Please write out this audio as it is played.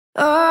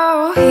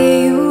Oh,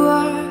 here you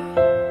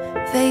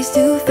are, face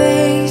to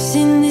face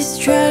in this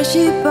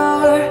trashy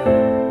bar.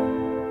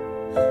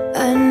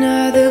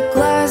 Another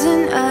glass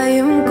and I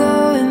am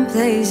going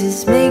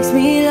places. Makes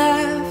me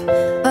laugh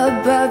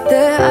about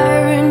the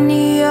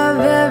irony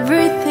of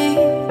everything.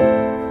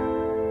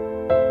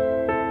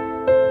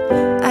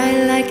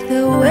 I like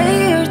the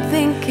way you're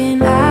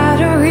thinking. I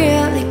don't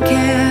really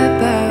care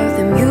about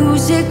the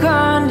music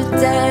on the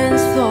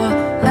dance floor.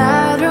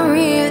 I don't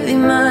really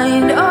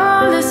mind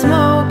all the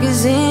smoke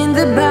is in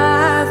the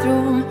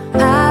bathroom.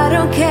 I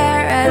don't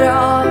care at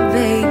all,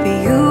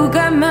 baby, you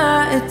got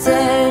my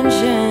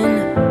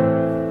attention.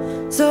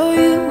 So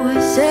you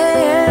were saying,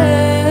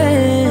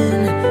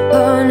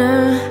 oh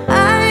no,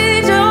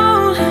 I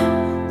don't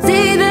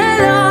see the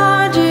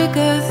logic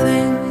of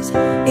things.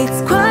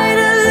 It's quite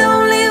a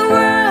lonely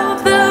world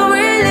that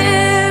we're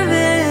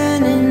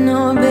living in.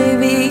 Oh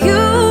baby,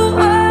 you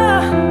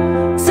are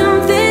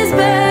something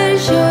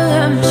special,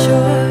 I'm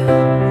sure.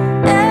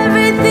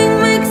 Everything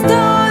makes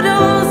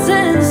total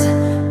sense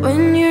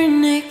when you're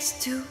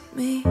next to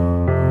me.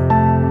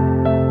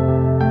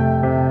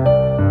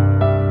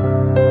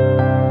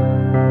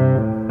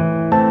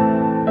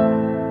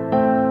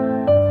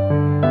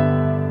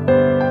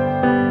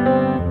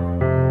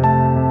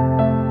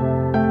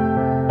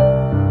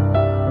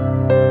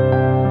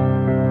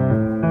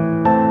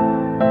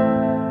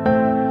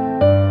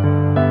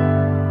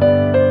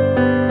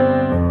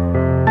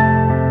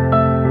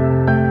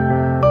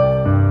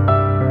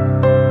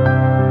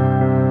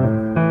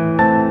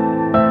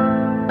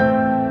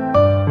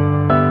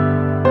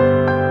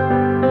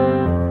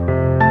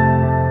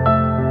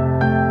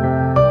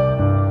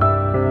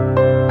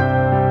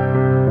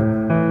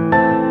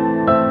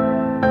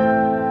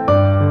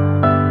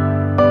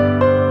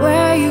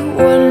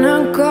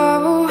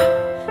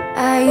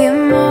 I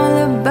am all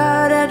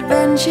about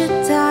adventure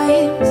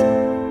times.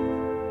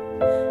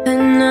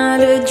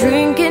 Another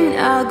drink and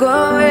I'll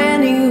go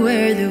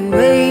anywhere. The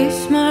way you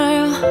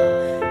smile,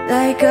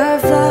 like a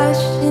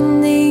flash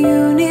in the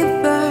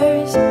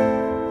universe.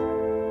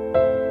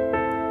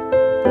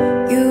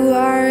 You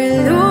are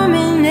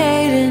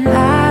illuminating.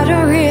 I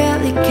don't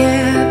really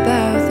care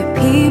about the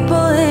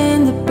people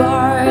in the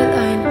bar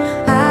line.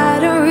 I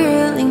don't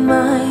really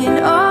mind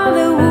all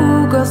the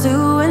woo girls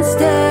doing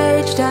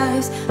stage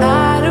dives.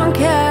 I don't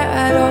care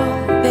at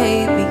all,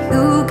 baby,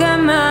 you got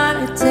my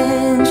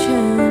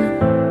attention.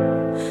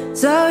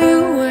 So you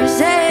were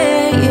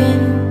saying,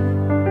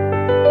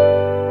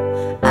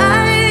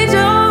 I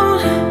don't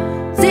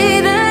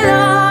see the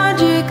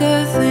logic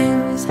of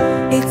things.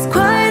 It's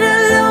quite a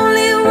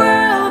lonely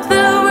world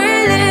that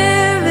we're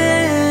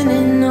living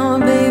in. Oh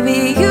baby,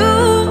 you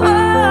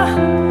are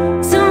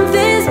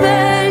something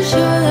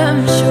special,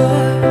 I'm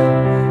sure.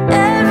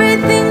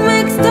 Everything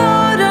makes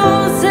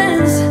total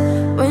sense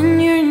when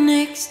you're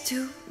next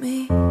to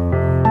me.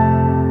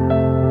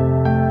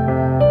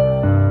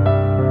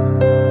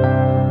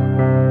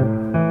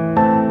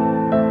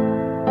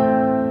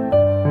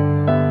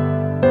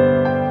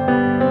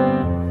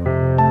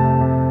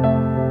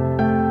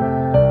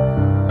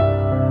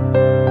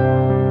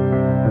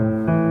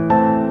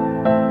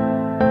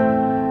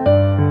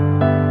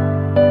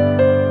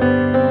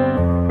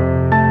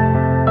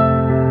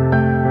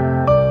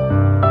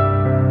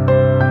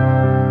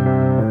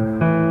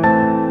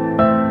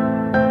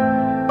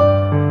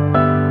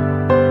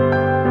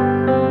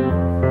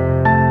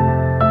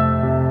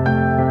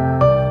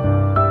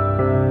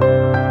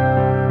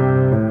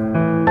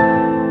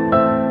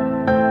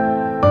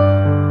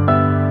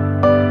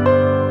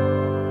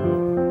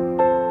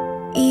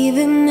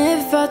 Even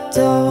if I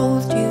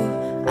told you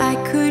I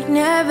could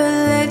never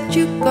let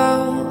you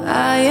go,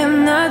 I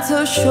am not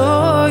so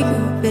sure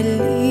you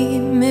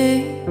believe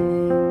me.